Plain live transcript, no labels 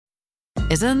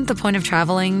Isn't the point of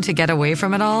traveling to get away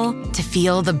from it all? To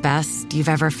feel the best you've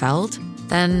ever felt?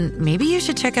 Then maybe you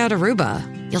should check out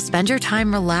Aruba. You'll spend your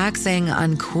time relaxing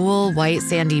on cool, white,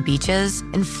 sandy beaches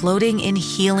and floating in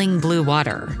healing blue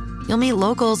water. You'll meet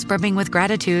locals brimming with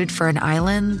gratitude for an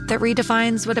island that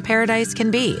redefines what a paradise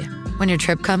can be. When your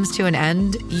trip comes to an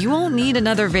end, you won't need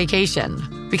another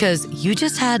vacation because you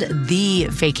just had the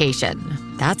vacation.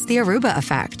 That's the Aruba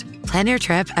effect. Plan your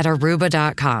trip at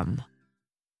Aruba.com.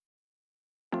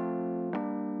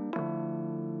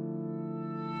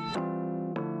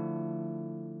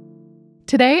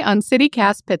 Today on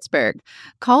CityCast Pittsburgh,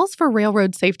 calls for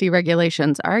railroad safety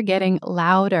regulations are getting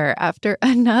louder after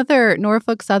another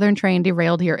Norfolk Southern train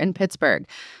derailed here in Pittsburgh.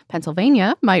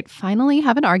 Pennsylvania might finally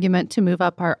have an argument to move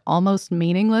up our almost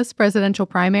meaningless presidential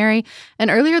primary. And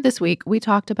earlier this week, we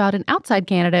talked about an outside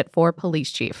candidate for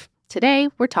police chief. Today,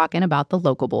 we're talking about the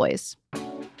local boys.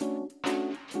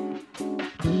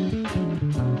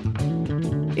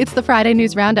 It's the Friday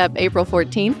News Roundup, April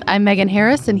 14th. I'm Megan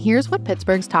Harris, and here's what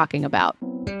Pittsburgh's talking about.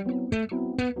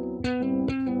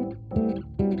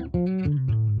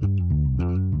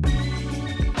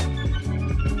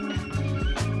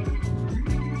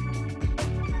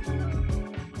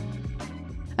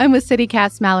 I'm with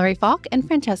CityCast's Mallory Falk and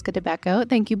Francesca DeBecco.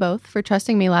 Thank you both for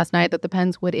trusting me last night that the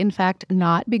Pens would, in fact,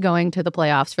 not be going to the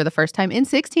playoffs for the first time in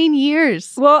 16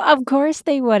 years. Well, of course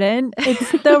they wouldn't.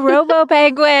 It's the Robo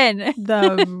Penguin.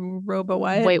 The Robo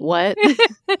what? Wait, what?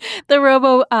 The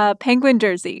Robo Penguin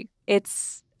jersey.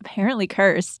 It's apparently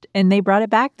cursed, and they brought it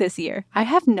back this year. I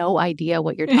have no idea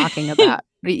what you're talking about.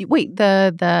 Wait,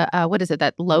 the what is it?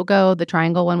 That logo, the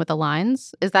triangle one with the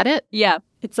lines? Is that it? Yeah.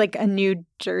 It's like a new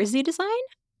jersey design?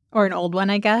 Or an old one,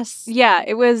 I guess. Yeah,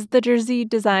 it was the jersey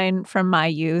design from my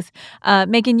youth.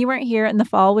 Megan, you weren't here in the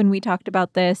fall when we talked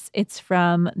about this. It's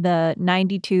from the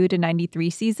 92 to 93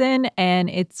 season, and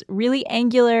it's really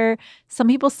angular. Some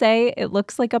people say it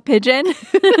looks like a pigeon.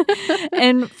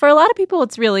 And for a lot of people,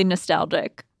 it's really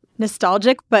nostalgic.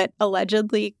 Nostalgic, but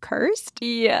allegedly cursed?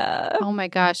 Yeah. Oh my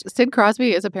gosh. Sid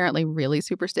Crosby is apparently really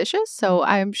superstitious, so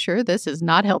I'm sure this has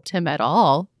not helped him at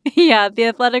all. Yeah, the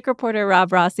Athletic reporter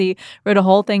Rob Rossi wrote a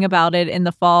whole thing about it in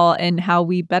the fall and how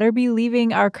we better be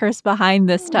leaving our curse behind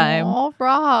this time. Oh,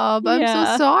 Rob, I'm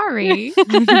so sorry.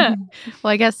 Well,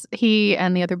 I guess he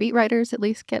and the other beat writers at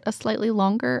least get a slightly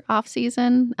longer off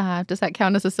season. Does that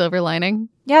count as a silver lining?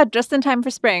 Yeah, just in time for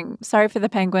spring. Sorry for the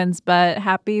Penguins, but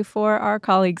happy for our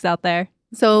colleagues out there.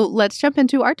 So let's jump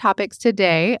into our topics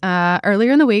today.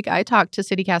 Earlier in the week, I talked to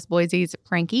CityCast Boise's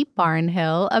Frankie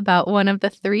Barnhill about one of the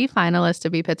 3 finalists to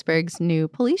be Pittsburgh's new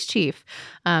police chief.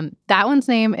 That one's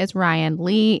name is Ryan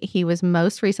Lee. He was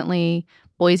most recently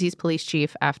Boise's police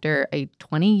chief after a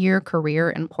 20-year career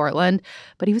in Portland,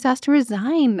 but he was asked to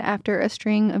resign after a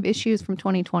string of issues from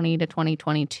 2020 to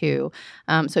 2022.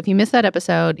 So if you missed that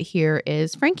episode, here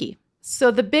is Frankie.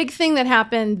 So the big thing that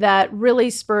happened that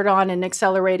really spurred on and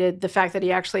accelerated the fact that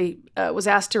he actually was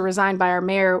asked to resign by our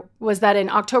mayor was that in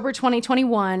October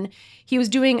 2021, he was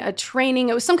doing a training.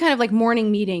 It was some kind of like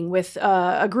morning meeting with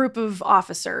a group of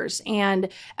officers. And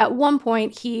at one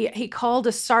point, he called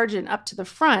a sergeant up to the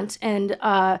front and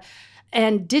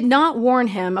did not warn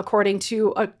him, according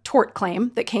to a tort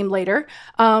claim that came later,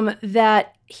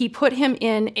 that he put him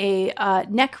in a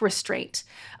neck restraint.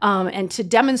 And to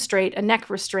demonstrate a neck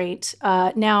restraint,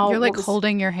 now you're like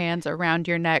holding your hands around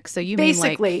your neck, so you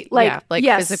basically mean like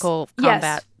yes, physical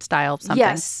combat style something.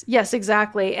 Yes,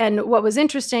 exactly. And what was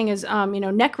interesting is,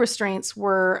 neck restraints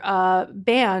were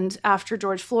banned after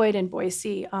George Floyd in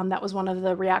Boise. That was one of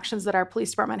the reactions that our police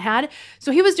department had.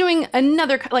 So he was doing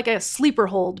another like a sleeper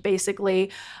hold,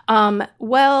 basically.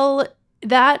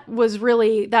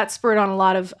 That spurred on a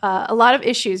lot of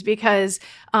issues because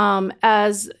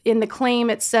as in the claim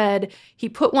it said he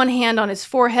put one hand on his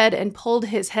forehead and pulled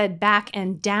his head back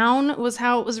and down was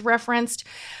how it was referenced.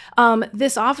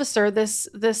 This officer, this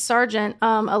sergeant,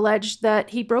 alleged that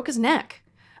he broke his neck.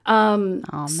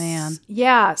 Oh man.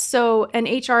 Yeah. So an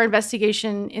HR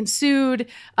investigation ensued.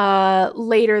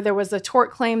 Later there was a tort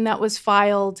claim that was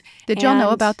filed. Did y'all know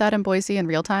about that in Boise in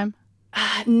real time?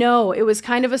 No, it was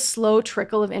kind of a slow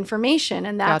trickle of information.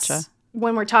 And that's Gotcha.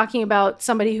 When we're talking about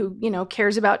somebody who,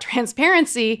 cares about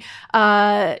transparency,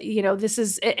 this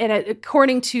is, and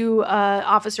according to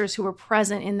officers who were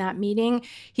present in that meeting,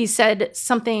 he said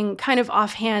something kind of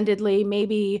offhandedly,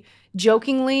 maybe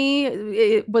jokingly,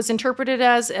 it was interpreted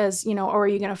as, oh, are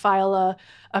you going to file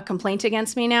a complaint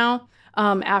against me now?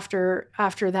 after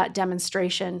that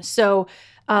demonstration. So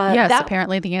yes,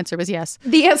 apparently the answer was yes.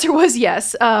 The answer was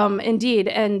yes, indeed.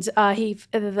 And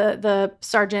the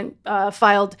sergeant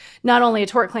filed not only a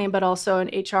tort claim but also an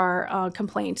HR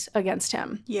complaint against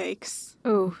him. Yikes.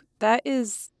 Oh, that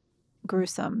is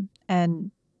gruesome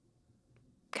and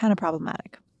kind of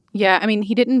problematic. Yeah, I mean,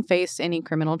 he didn't face any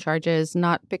criminal charges,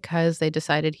 not because they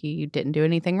decided he didn't do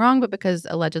anything wrong, but because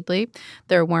allegedly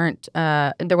there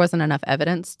wasn't enough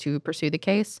evidence to pursue the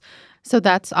case. So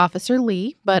that's Officer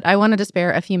Lee, but I wanted to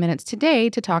spare a few minutes today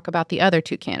to talk about the other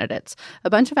two candidates. A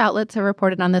bunch of outlets have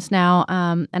reported on this now,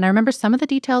 and I remember some of the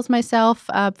details myself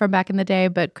from back in the day,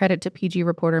 but credit to PG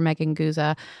reporter Megan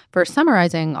Guza for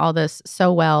summarizing all this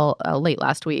so well late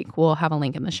last week. We'll have a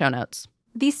link in the show notes.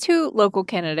 These two local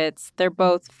candidates, they're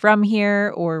both from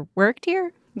here or worked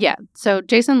here? Yeah. So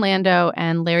Jason Lando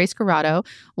and Larry Scarrato.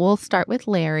 We'll start with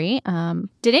Larry.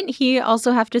 Didn't he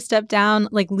also have to step down?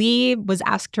 Like, Lee was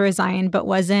asked to resign, but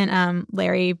wasn't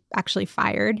Larry actually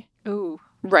fired? Ooh.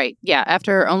 Right. Yeah.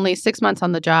 After only 6 months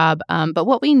on the job. But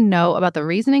what we know about the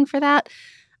reasoning for that,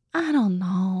 I don't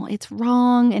know. It's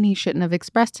wrong and he shouldn't have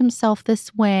expressed himself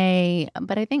this way.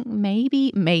 But I think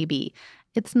maybe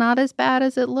it's not as bad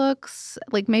as it looks.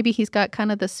 Like maybe he's got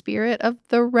kind of the spirit of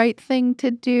the right thing to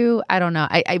do. I don't know.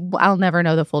 I'll never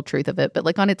know the full truth of it. But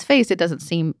like on its face, it doesn't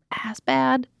seem as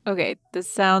bad. Okay, this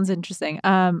sounds interesting.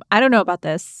 I don't know about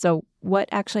this. So what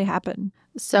actually happened?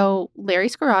 So Larry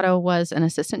Scarrato was an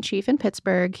assistant chief in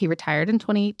Pittsburgh. He retired in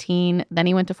 2018. Then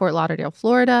he went to Fort Lauderdale,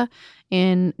 Florida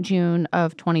in June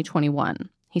of 2021.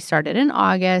 He started in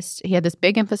August. He had this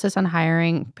big emphasis on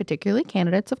hiring, particularly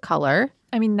candidates of color.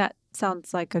 I mean, that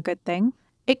sounds like a good thing.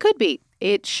 It could be.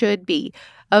 It should be.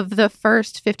 Of the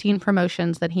first 15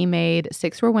 promotions that he made,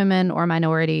 6 were women or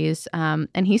minorities.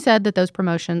 And he said that those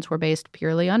promotions were based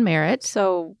purely on merit.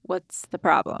 So what's the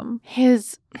problem?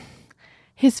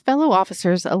 His fellow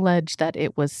officers alleged that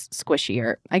it was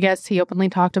squishier. I guess he openly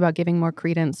talked about giving more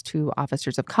credence to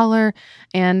officers of color.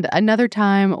 And another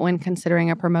time when considering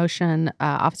a promotion,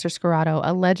 Officer Scarrato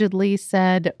allegedly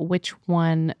said which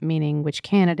one, meaning which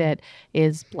candidate,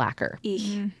 is blacker.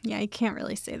 Yeah, you can't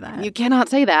really say that. You cannot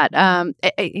say that.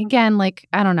 Again, like,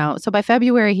 I don't know. So by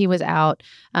February, he was out.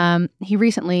 He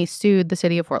recently sued the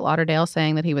city of Fort Lauderdale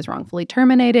saying that he was wrongfully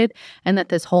terminated and that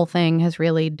this whole thing has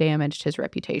really damaged his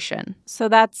reputation. So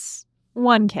that's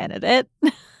one candidate.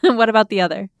 What about the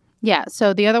other? Yeah,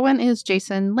 so the other one is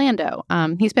Jason Lando.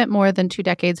 He spent more than 2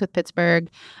 decades with Pittsburgh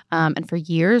and for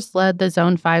years led the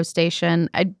Zone 5 station.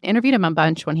 I interviewed him a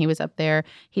bunch when he was up there.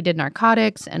 He did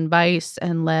narcotics and vice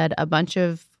and led a bunch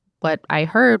of what I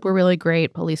heard were really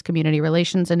great police community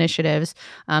relations initiatives,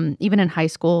 even in high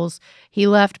schools. He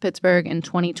left Pittsburgh in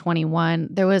 2021.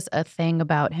 There was a thing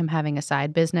about him having a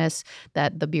side business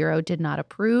that the Bureau did not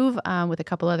approve with a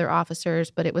couple other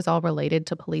officers, but it was all related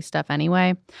to police stuff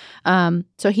anyway.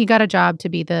 So he got a job to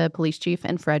be the police chief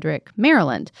in Frederick,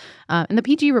 Maryland. And the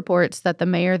PG reports that the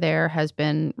mayor there has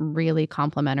been really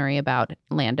complimentary about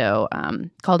Lando,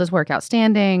 called his work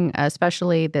outstanding,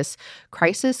 especially this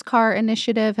crisis car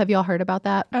initiative. Have you all heard about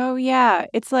that? Oh, yeah.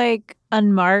 It's like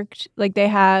unmarked. Like they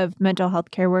have mental health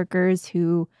care workers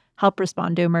who help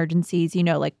respond to emergencies, you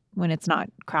know, like when it's not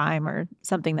crime or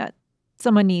something that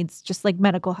someone needs, just like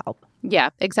medical help. Yeah,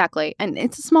 exactly. And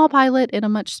it's a small pilot in a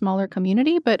much smaller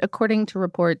community, but according to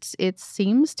reports, it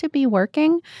seems to be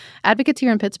working. Advocates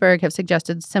here in Pittsburgh have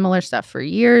suggested similar stuff for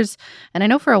years. And I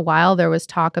know for a while there was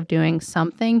talk of doing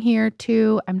something here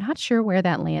too. I'm not sure where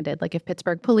that landed. Like if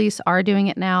Pittsburgh police are doing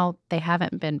it now, they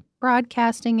haven't been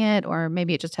broadcasting it, or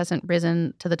maybe it just hasn't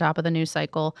risen to the top of the news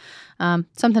cycle.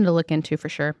 Something to look into for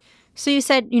sure. So you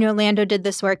said, Lando did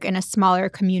this work in a smaller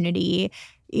community.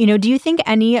 Do you think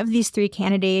any of these 3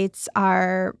 candidates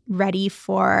are ready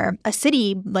for a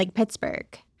city like Pittsburgh?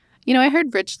 I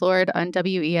heard Rich Lord on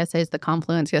WESA's The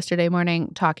Confluence yesterday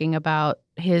morning talking about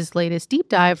his latest deep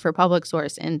dive for Public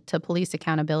Source into police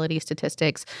accountability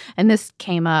statistics. And this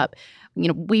came up.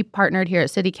 We partnered here at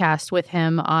CityCast with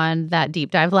him on that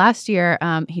deep dive last year.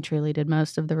 He truly did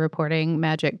most of the reporting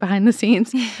magic behind the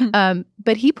scenes.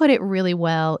 But he put it really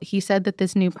well. He said that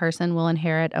this new person will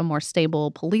inherit a more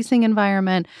stable policing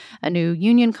environment, a new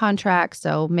union contract,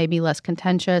 so maybe less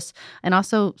contentious, and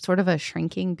also sort of a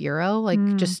shrinking bureau.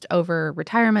 Like just over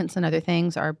retirements and other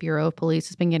things, our Bureau of Police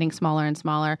has been getting smaller and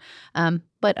smaller.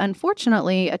 But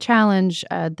unfortunately, a challenge,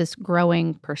 this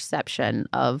growing perception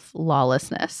of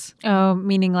lawlessness. Oh,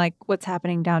 meaning like what's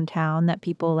happening downtown that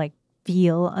people like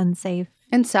feel unsafe?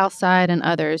 And Southside and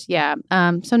others, yeah.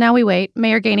 So now we wait.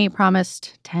 Mayor Gainey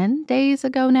promised 10 days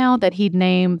ago now that he'd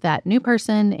name that new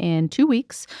person in 2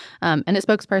 weeks. And his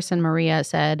spokesperson, Maria,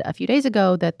 said a few days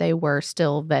ago that they were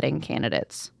still vetting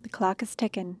candidates. The clock is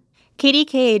ticking.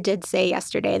 KDK did say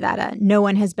yesterday that no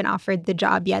one has been offered the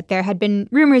job yet. There had been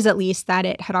rumors, at least, that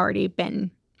it had already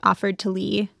been offered to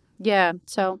Lee. Yeah,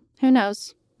 so who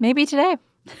knows? Maybe today.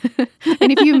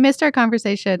 And if you missed our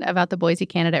conversation about the Boise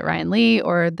candidate Ryan Lee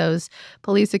or those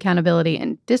police accountability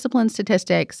and discipline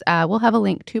statistics, we'll have a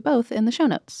link to both in the show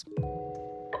notes.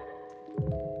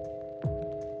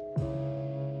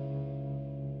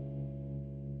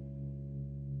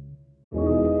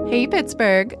 Hey,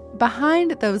 Pittsburgh.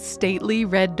 Behind those stately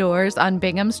red doors on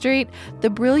Bingham Street,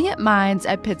 the brilliant minds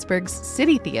at Pittsburgh's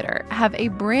City Theater have a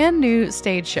brand new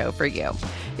stage show for you.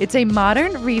 It's a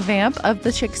modern revamp of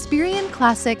the Shakespearean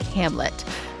classic Hamlet.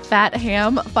 Fat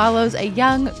Ham follows a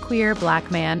young queer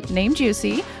black man named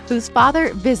Juicy, whose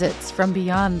father visits from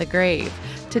beyond the grave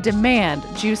to demand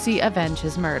Juicy avenge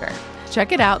his murder.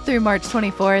 Check it out through March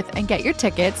 24th and get your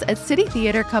tickets at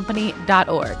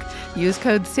citytheatercompany.org. Use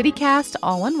code CityCast,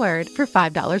 all one word, for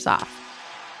 $5 off.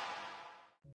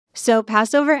 So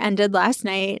Passover ended last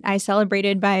night. I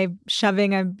celebrated by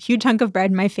shoving a huge hunk of bread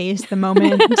in my face the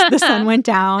moment the sun went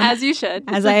down. As you should.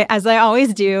 As I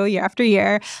always do year after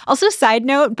year. Also, side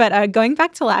note, but going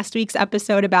back to last week's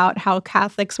episode about how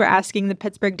Catholics were asking the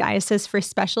Pittsburgh Diocese for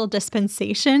special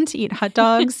dispensation to eat hot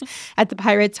dogs at the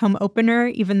Pirates home opener,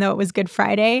 even though it was Good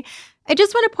Friday. I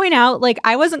just want to point out,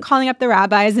 I wasn't calling up the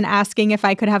rabbis and asking if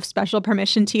I could have special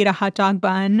permission to eat a hot dog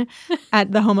bun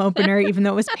at the home opener, even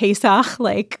though it was Pesach.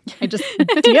 I just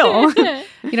deal.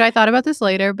 I thought about this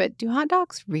later, but do hot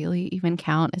dogs really even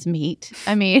count as meat?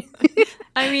 I mean,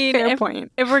 fair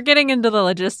point. If we're getting into the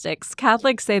logistics,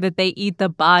 Catholics say that they eat the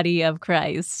body of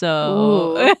Christ.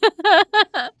 So...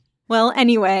 Well,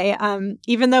 anyway,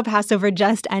 even though Passover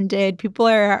just ended, people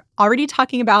are already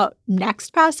talking about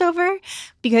next Passover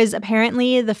because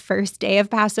apparently the first day of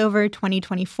Passover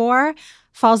 2024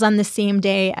 falls on the same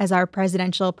day as our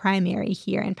presidential primary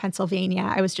here in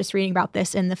Pennsylvania. I was just reading about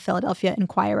this in the Philadelphia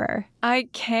Inquirer. I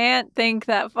can't think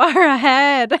that far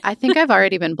ahead. I think I've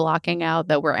already been blocking out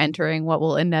that we're entering what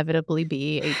will inevitably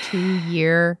be a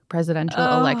 2-year presidential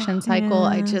election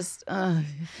cycle. Yeah.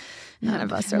 None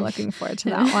of us are looking forward to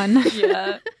that one.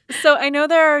 Yeah. So I know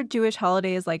there are Jewish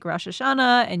holidays like Rosh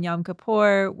Hashanah and Yom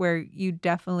Kippur where you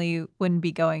definitely wouldn't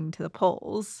be going to the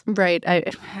polls. Right.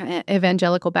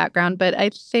 Evangelical background, but I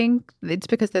think it's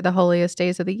because they're the holiest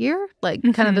days of the year.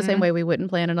 Kind of the same way we wouldn't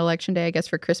plan an election day, I guess,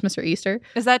 for Christmas or Easter.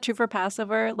 Is that true for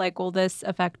Passover? Will this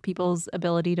affect people's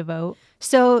ability to vote?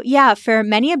 So, yeah, for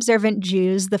many observant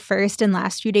Jews, the first and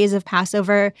last few days of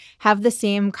Passover have the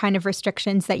same kind of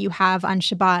restrictions that you have on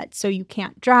Shabbat. So you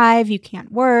can't drive, you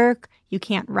can't work, you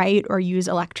can't write or use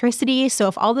electricity. So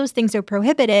if all those things are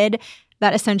prohibited,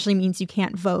 that essentially means you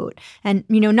can't vote. And,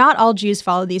 not all Jews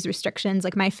follow these restrictions.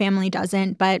 My family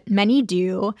doesn't, but many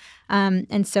do.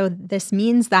 And so this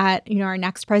means that, our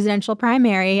next presidential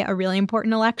primary, a really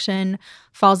important election,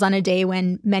 falls on a day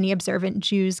when many observant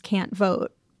Jews can't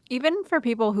vote. Even for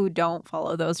people who don't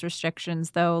follow those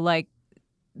restrictions, though,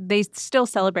 they still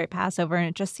celebrate Passover, and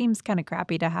it just seems kind of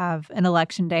crappy to have an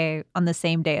election day on the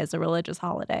same day as a religious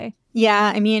holiday.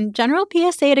 Yeah, general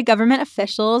PSA to government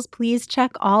officials, please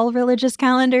check all religious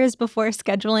calendars before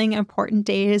scheduling important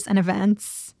days and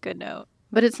events. Good note.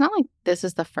 But it's not like this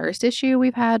is the first issue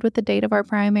we've had with the date of our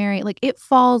primary. It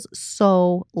falls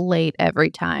so late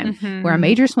every time. Mm-hmm. We're a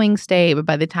major swing state, but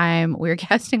by the time we're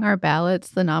casting our ballots,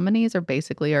 the nominees are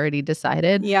basically already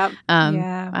decided. Yep.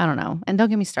 Yeah. I don't know. And don't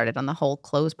get me started on the whole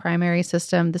closed primary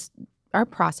system. Our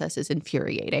process is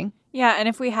infuriating. Yeah, and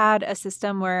if we had a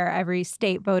system where every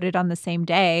state voted on the same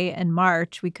day in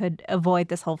March, we could avoid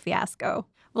this whole fiasco.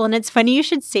 Well, and it's funny you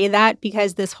should say that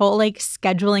because this whole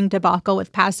scheduling debacle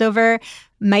with Passover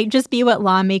might just be what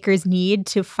lawmakers need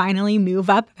to finally move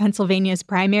up Pennsylvania's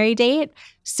primary date.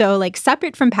 So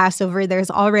separate from Passover, there's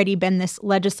already been this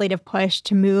legislative push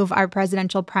to move our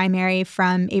presidential primary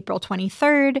from April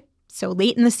 23rd, so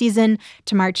late in the season,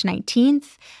 to March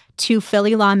 19th. Two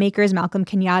Philly lawmakers, Malcolm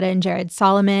Kenyatta and Jared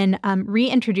Solomon,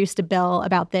 reintroduced a bill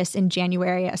about this in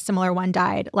January. A similar one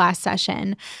died last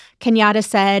session. Kenyatta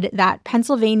said that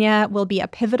Pennsylvania will be a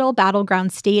pivotal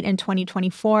battleground state in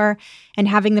 2024, and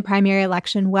having the primary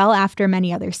election well after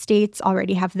many other states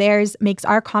already have theirs makes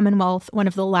our Commonwealth one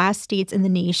of the last states in the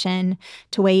nation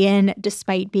to weigh in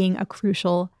despite being a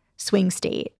crucial swing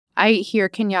state. I hear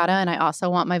Kenyatta, and I also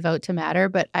want my vote to matter,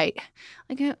 but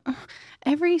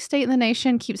every state in the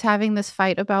nation keeps having this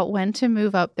fight about when to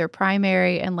move up their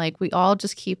primary, and we all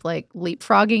just keep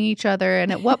leapfrogging each other.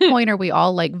 And at what point are we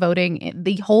all voting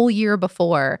the whole year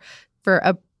before for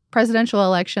a presidential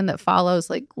election that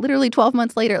follows literally 12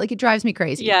 months later? It drives me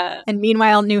crazy. Yeah. And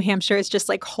meanwhile, New Hampshire is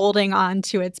just holding on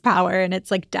to its power and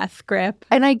its death grip.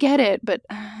 And I get it, but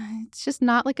it's just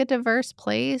not a diverse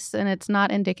place, and it's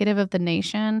not indicative of the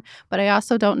nation. But I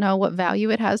also don't know what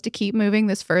value it has to keep moving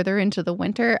this further into the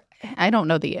winter. I don't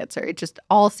know the answer. It just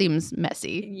all seems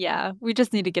messy. Yeah, we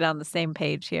just need to get on the same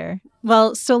page here.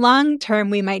 Well, so long term,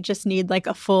 we might just need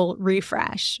a full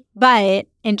refresh. But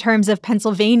in terms of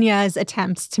Pennsylvania's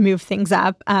attempts to move things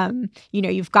up,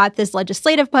 you've got this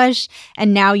legislative push,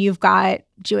 and now you've got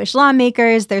Jewish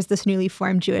lawmakers. There's this newly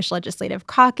formed Jewish Legislative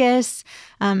Caucus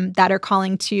that are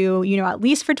calling to, at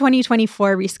least for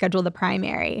 2024, reschedule the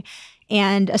primary.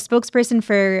 And a spokesperson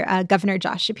for Governor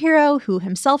Josh Shapiro, who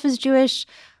himself is Jewish,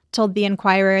 told the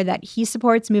Inquirer that he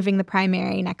supports moving the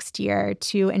primary next year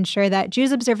to ensure that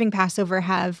Jews observing Passover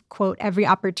have, quote, every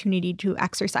opportunity to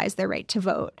exercise their right to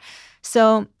vote.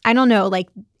 So I don't know,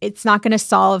 it's not going to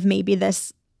solve maybe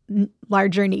this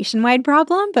larger nationwide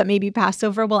problem, but maybe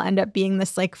Passover will end up being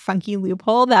this funky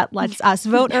loophole that lets us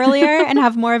vote earlier and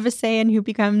have more of a say in who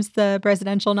becomes the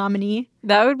presidential nominee.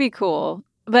 That would be cool.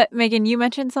 But Megan, you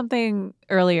mentioned something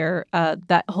earlier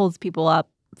that holds people up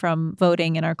from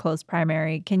voting in our closed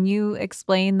primary. Can you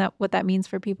explain what that means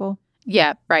for people?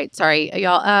 Yeah, right. Sorry,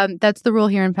 y'all. That's the rule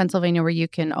here in Pennsylvania, where you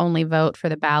can only vote for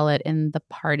the ballot in the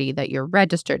party that you're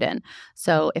registered in.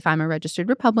 So if I'm a registered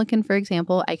Republican, for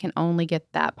example, I can only get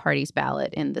that party's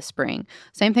ballot in the spring.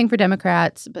 Same thing for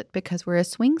Democrats, but because we're a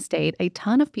swing state, a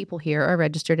ton of people here are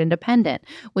registered independent,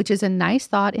 which is a nice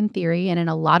thought in theory. And in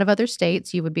a lot of other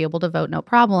states, you would be able to vote no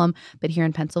problem. But here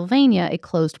in Pennsylvania, a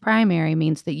closed primary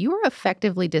means that you are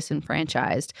effectively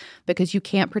disenfranchised because you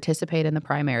can't participate in the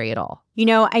primary at all.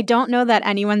 I don't know that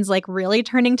anyone's really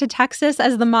turning to Texas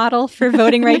as the model for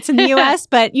voting rights in the U.S.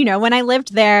 But, when I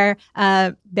lived there,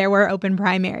 there were open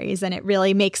primaries, and it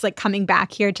really makes coming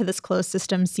back here to this closed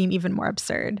system seem even more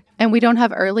absurd. And we don't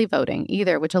have early voting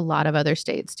either, which a lot of other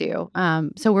states do.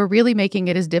 So we're really making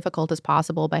it as difficult as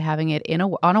possible by having it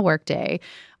on a work day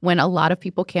when a lot of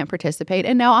people can't participate.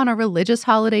 And now on a religious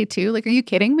holiday, too. Are you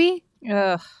kidding me?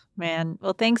 Ugh, man.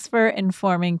 Well, thanks for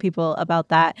informing people about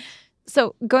that.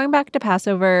 So going back to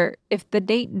Passover, if the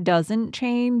date doesn't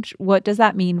change, what does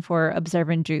that mean for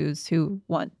observant Jews who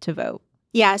want to vote?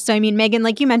 Yeah. So, Megan,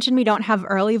 like you mentioned, we don't have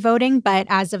early voting, but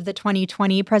as of the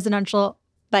 2020 presidential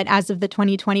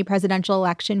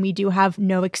election, we do have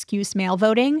no excuse mail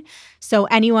voting. So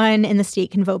anyone in the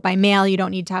state can vote by mail. You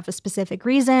don't need to have a specific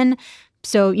reason.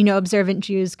 So, observant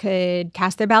Jews could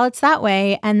cast their ballots that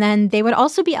way. And then they would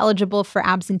also be eligible for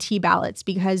absentee ballots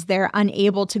because they're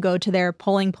unable to go to their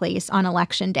polling place on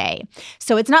election day.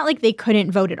 So it's not like they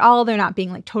couldn't vote at all. They're not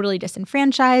being totally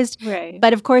disenfranchised. Right.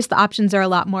 But of course, the options are a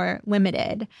lot more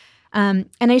limited. And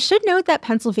I should note that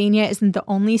Pennsylvania isn't the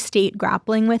only state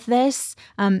grappling with this.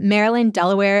 Maryland,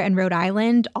 Delaware, and Rhode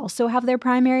Island also have their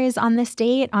primaries on this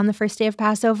date, on the first day of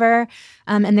Passover.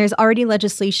 And there's already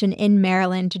legislation in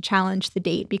Maryland to challenge the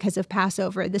date because of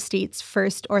Passover. The state's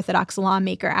first Orthodox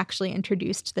lawmaker actually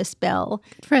introduced this bill.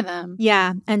 Good for them.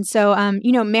 Yeah. And so,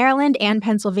 Maryland and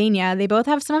Pennsylvania, they both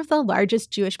have some of the largest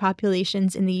Jewish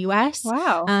populations in the U.S.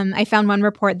 Wow. I found one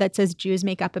report that says Jews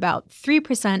make up about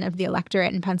 3% of the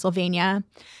electorate in Pennsylvania.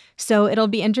 So it'll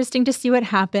be interesting to see what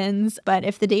happens. But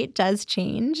if the date does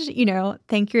change,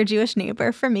 thank your Jewish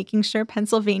neighbor for making sure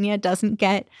Pennsylvania doesn't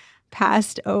get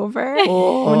passed over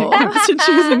when it comes to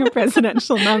choosing a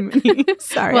presidential nominee.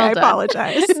 Sorry, Well I done.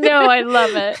 apologize. No, I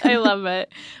love it. I love it.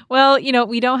 Well,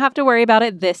 we don't have to worry about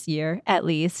it this year, at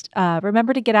least.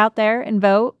 Remember to get out there and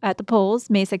vote at the polls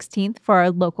May 16th for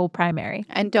our local primary.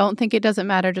 And don't think it doesn't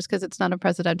matter just because it's not a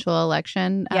presidential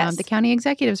election. Yes. The county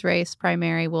executives race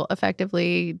primary will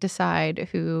effectively decide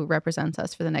who represents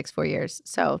us for the next 4 years.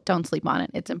 So don't sleep on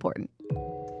it. It's important.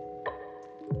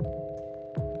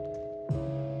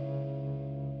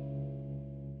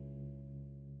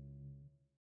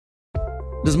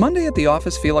 Does Monday at the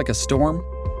office feel like a storm?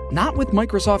 Not with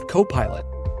Microsoft Copilot.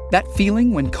 That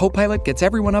feeling when Copilot gets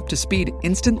everyone up to speed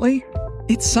instantly?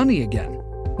 It's sunny again.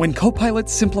 When Copilot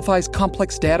simplifies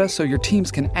complex data so your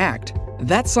teams can act,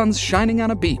 that sun's shining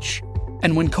on a beach.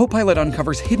 And when Copilot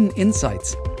uncovers hidden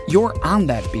insights, you're on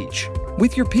that beach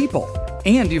with your people,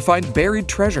 and you find buried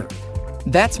treasure.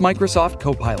 That's Microsoft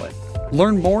Copilot.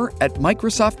 Learn more at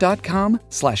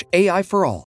Microsoft.com/AI for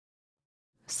all.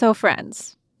 So,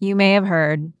 friends, you may have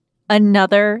heard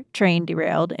another train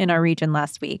derailed in our region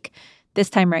last week. this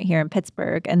time right here in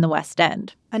Pittsburgh and the West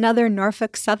End. Another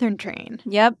Norfolk Southern train.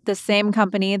 Yep, the same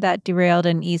company that derailed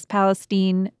in East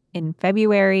Palestine in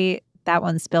February. That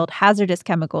one spilled hazardous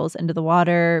chemicals into the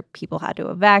water. People had to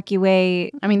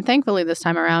evacuate. I mean, thankfully, this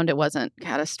time around, it wasn't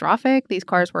catastrophic. These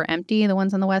cars were empty, the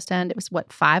ones in the West End. It was,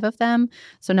 5 of them?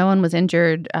 So no one was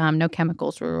injured. No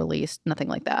chemicals were released, nothing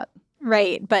like that.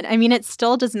 Right. But I mean, it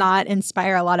still does not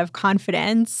inspire a lot of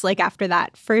confidence. Like after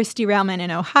that first derailment in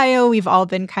Ohio, we've all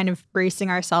been kind of bracing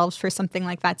ourselves for something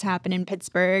like that to happen in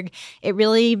Pittsburgh. It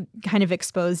really kind of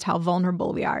exposed how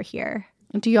vulnerable we are here.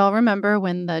 Do you all remember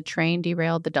when the train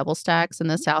derailed the double stacks in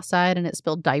the South Side and it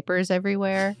spilled diapers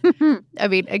everywhere? I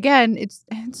mean, again,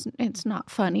 it's not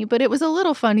funny, but it was a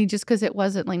little funny just because it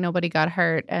wasn't like nobody got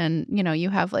hurt. And, you know, you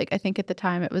have like, I think at the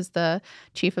time it was the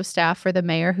chief of staff for the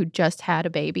mayor who just had a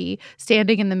baby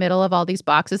standing in the middle of all these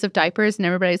boxes of diapers. And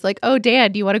everybody's like, oh,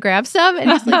 Dan, do you want to grab some? And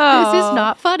he's like, this is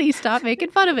not funny. Stop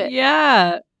making fun of it.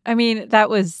 Yeah. I mean, that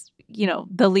was,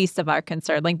 the least of our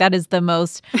concern. Like, that is the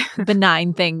most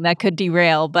benign thing that could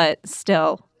derail, but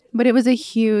still. But it was a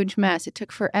huge mess. It took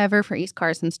forever for East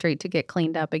Carson Street to get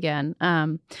cleaned up again.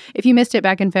 If you missed it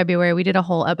back in February, we did a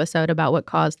whole episode about what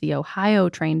caused the Ohio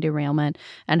train derailment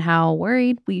and how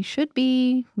worried we should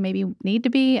be, maybe need to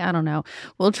be. I don't know.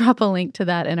 We'll drop a link to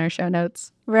that in our show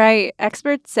notes. Right.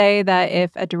 Experts say that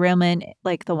if a derailment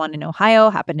like the one in Ohio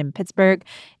happened in Pittsburgh,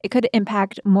 it could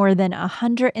impact more than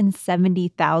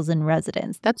 170,000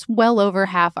 residents. That's well over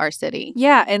half our city.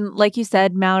 Yeah. And like you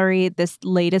said, Mallory, this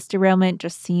latest derailment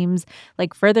just seems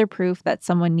like further proof that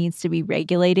someone needs to be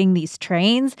regulating these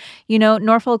trains.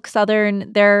 Norfolk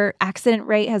Southern, their accident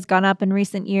rate has gone up in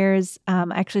recent years. I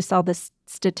actually saw this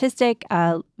statistic.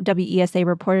 WESA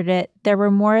reported it. There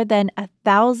were more than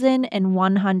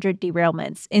 1,100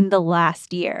 derailments in the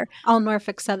last year. All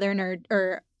Norfolk Southern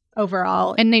or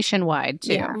overall. And nationwide,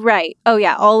 too. Yeah. Right. Oh,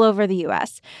 yeah. All over the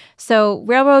U.S. So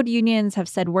railroad unions have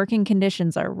said working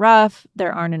conditions are rough.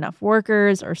 There aren't enough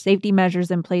workers or safety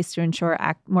measures in place to ensure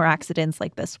more accidents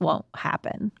like this won't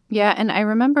happen. Yeah. And I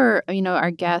remember,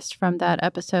 our guest from that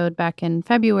episode back in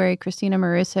February, Christina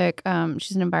Marusic,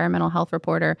 she's an environmental health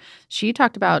reporter. She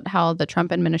talked about how the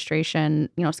Trump administration,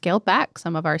 scaled back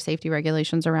some of our safety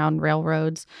regulations around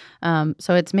railroads.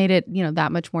 So it's made it,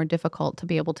 that much more difficult to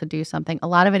be able to do something. A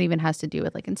lot of it even has to do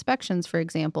with like inspections, for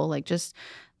example, like just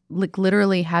like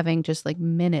literally having just like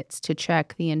minutes to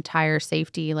check the entire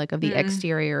safety like of the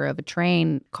exterior of a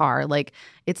train car. Like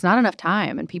it's not enough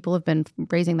time, and people have been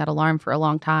raising that alarm for a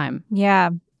long time. Yeah.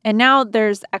 And now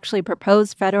there's actually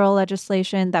proposed federal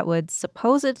legislation that would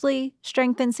supposedly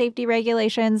strengthen safety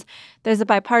regulations. There's a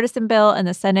bipartisan bill in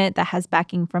the Senate that has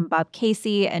backing from Bob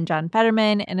Casey and John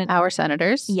Fetterman. And our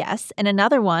senators. Yes. And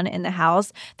another one in the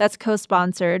House that's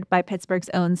co-sponsored by Pittsburgh's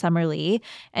own Summer Lee.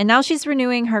 And now she's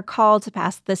renewing her call to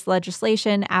pass this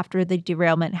legislation after the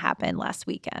derailment happened last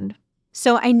weekend.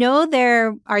 So I know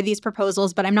there are these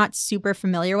proposals, but I'm not super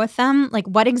familiar with them. Like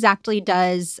what exactly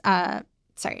does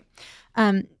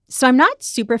so I'm not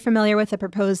super familiar with the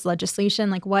proposed legislation.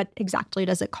 Like, what exactly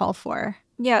does it call for?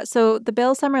 Yeah, so the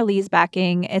bill Summer Lee's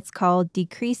backing, it's called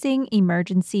Decreasing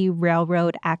Emergency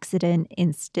Railroad Accident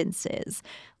Instances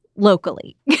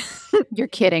locally. You're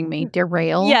kidding me.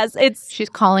 Derail? Yes, she's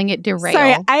calling it derail.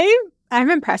 Sorry, I'm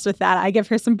impressed with that. I give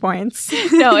her some points.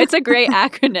 No, it's a great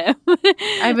acronym.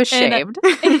 I'm ashamed.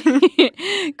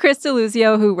 Chris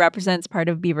DeLuzio, who represents part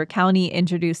of Beaver County,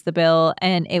 introduced the bill,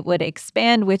 and it would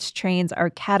expand which trains are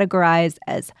categorized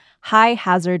as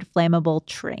high-hazard flammable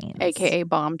trains. AKA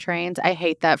bomb trains. I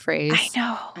hate that phrase. I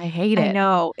know. I hate it. I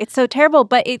know. It's so terrible,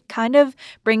 but it kind of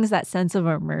brings that sense of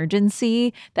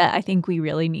emergency that I think we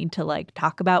really need to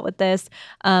talk about with this.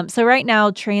 So right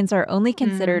now, trains are only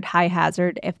considered high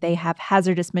hazard if they have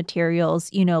hazardous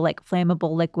materials, like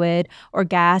flammable liquid or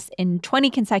gas in 20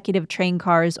 consecutive train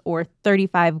cars or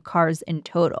 35 cars in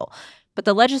total. But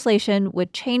the legislation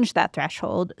would change that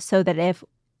threshold so that if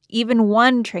even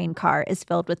one train car is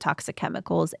filled with toxic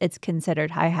chemicals, it's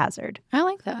considered high hazard. I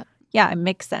like that. Yeah, it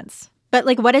makes sense. But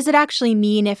what does it actually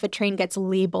mean if a train gets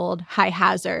labeled high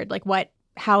hazard?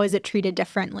 How is it treated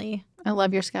differently? I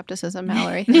love your skepticism,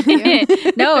 Mallory. Thank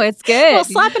you. No, it's good. Well,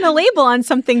 slapping a label on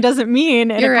something doesn't mean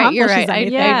it accomplishes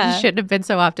anything. I shouldn't have been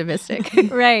so optimistic.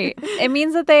 Right. It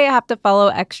means that they have to follow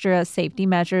extra safety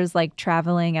measures like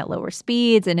traveling at lower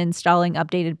speeds and installing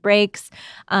updated brakes.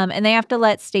 And they have to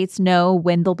let states know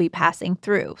when they'll be passing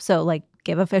through. So,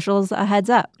 give officials a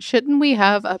heads up. Shouldn't we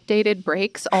have updated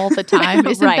brakes all the time?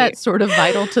 Isn't that sort of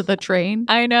vital to the train?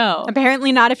 I know.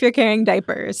 Apparently not if you're carrying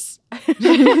diapers.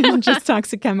 Just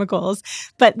toxic chemicals.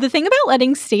 But the thing about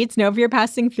letting states know if you're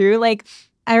passing through,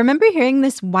 I remember hearing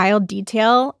this wild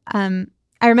detail.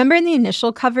 I remember in the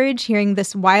initial coverage hearing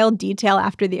this wild detail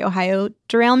after the Ohio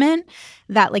derailment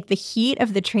that like the heat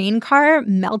of the train car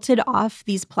melted off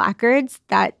these placards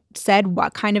that said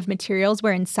what kind of materials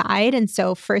were inside. And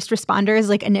so first responders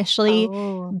like initially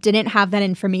didn't have that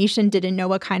information, didn't know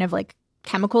what kind of like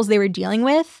chemicals they were dealing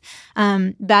with.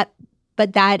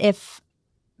 But that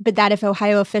if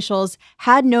Ohio officials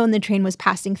had known the train was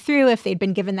passing through, if they'd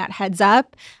been given that heads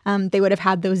up, they would have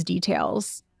had those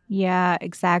details. Yeah,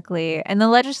 exactly. And the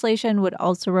legislation would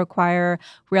also require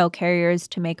rail carriers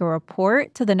to make a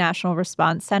report to the National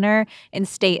Response Center and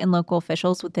state and local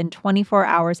officials within 24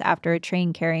 hours after a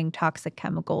train carrying toxic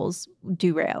chemicals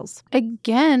derails.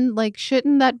 Again, like,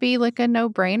 shouldn't that be like a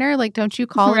no-brainer? Like, don't you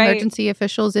call emergency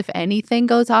officials if anything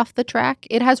goes off the track?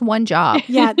 It has one job.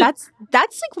 Yeah, that's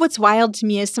like what's wild to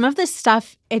me is some of this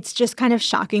stuff, it's just kind of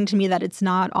shocking to me that it's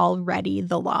not already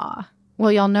the law.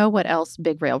 Well, y'all know what else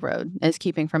Big Railroad is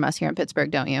keeping from us here in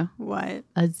Pittsburgh, don't you? What?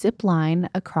 A zip line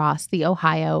across the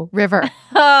Ohio River.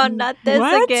 Oh, not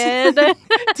this again.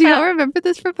 Do y'all remember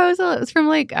this proposal? It was from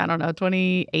like, I don't know,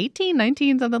 2018,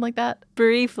 19, something like that.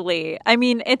 Briefly. I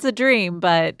mean, it's a dream,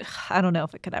 but I don't know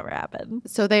if it could ever happen.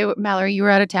 So Mallory, you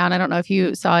were out of town. I don't know if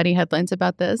you saw any headlines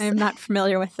about this. I'm not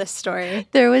familiar with this story.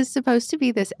 There was supposed to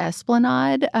be this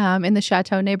esplanade in the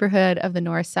Chateau neighborhood of the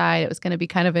north side. It was going to be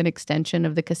kind of an extension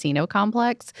of the casino complex.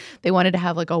 They wanted to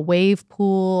have like a wave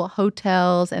pool,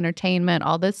 hotels, entertainment,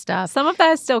 all this stuff. Some of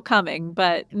that is still coming,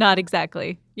 but not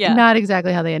exactly. Yeah. Not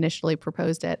exactly how they initially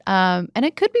proposed it. And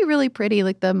it could be really pretty.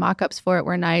 Like the mock-ups for it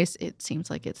were nice. It seems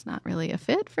like it's not really a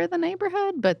fit for the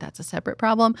neighborhood, but that's a separate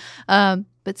problem.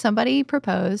 But somebody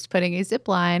proposed putting a zip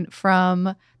line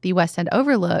from the West End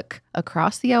Overlook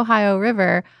across the Ohio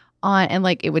River on, and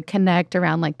like it would connect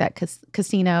around like that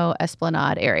casino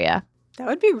esplanade area. That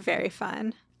would be very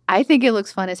fun. I think it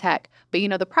looks fun as heck. But,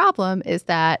 the problem is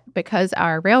that because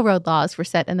our railroad laws were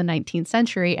set in the 19th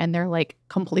century and they're like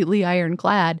completely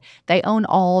ironclad, they own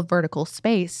all vertical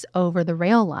space over the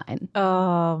rail line.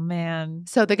 Oh, man.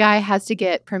 So the guy has to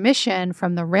get permission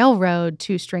from the railroad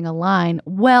to string a line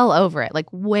well over it,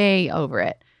 like way over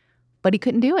it. But he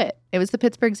couldn't do it. It was the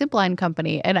Pittsburgh Zipline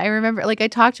Company. And I remember, like, I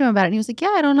talked to him about it, and he was like,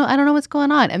 yeah, I don't know what's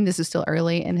going on. And this is still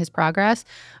early in his progress.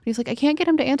 But he's like, I can't get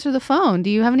him to answer the phone. Do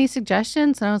you have any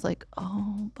suggestions? And I was like,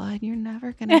 oh, bud, you're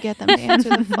never going to get them to answer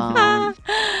the phone.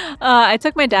 I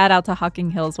took my dad out to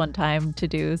Hocking Hills one time to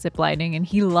do ziplining, and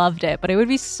he loved it. But it would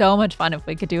be so much fun if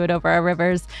we could do it over our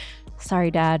rivers.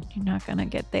 Sorry, Dad, you're not going to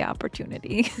get the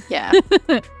opportunity. Yeah.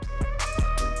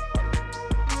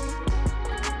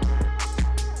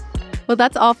 Well,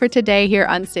 that's all for today here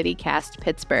on CityCast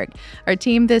Pittsburgh. Our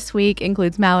team this week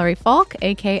includes Mallory Falk,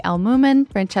 A.K. Almuman,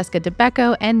 Francesca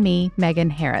DeBecco, and me, Megan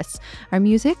Harris. Our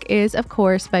music is, of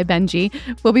course, by Benji.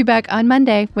 We'll be back on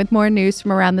Monday with more news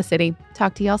from around the city.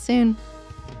 Talk to y'all soon.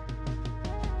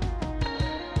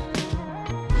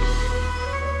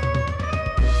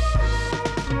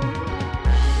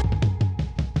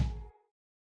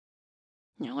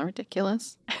 Y'all are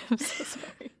ridiculous. I'm so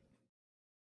sorry.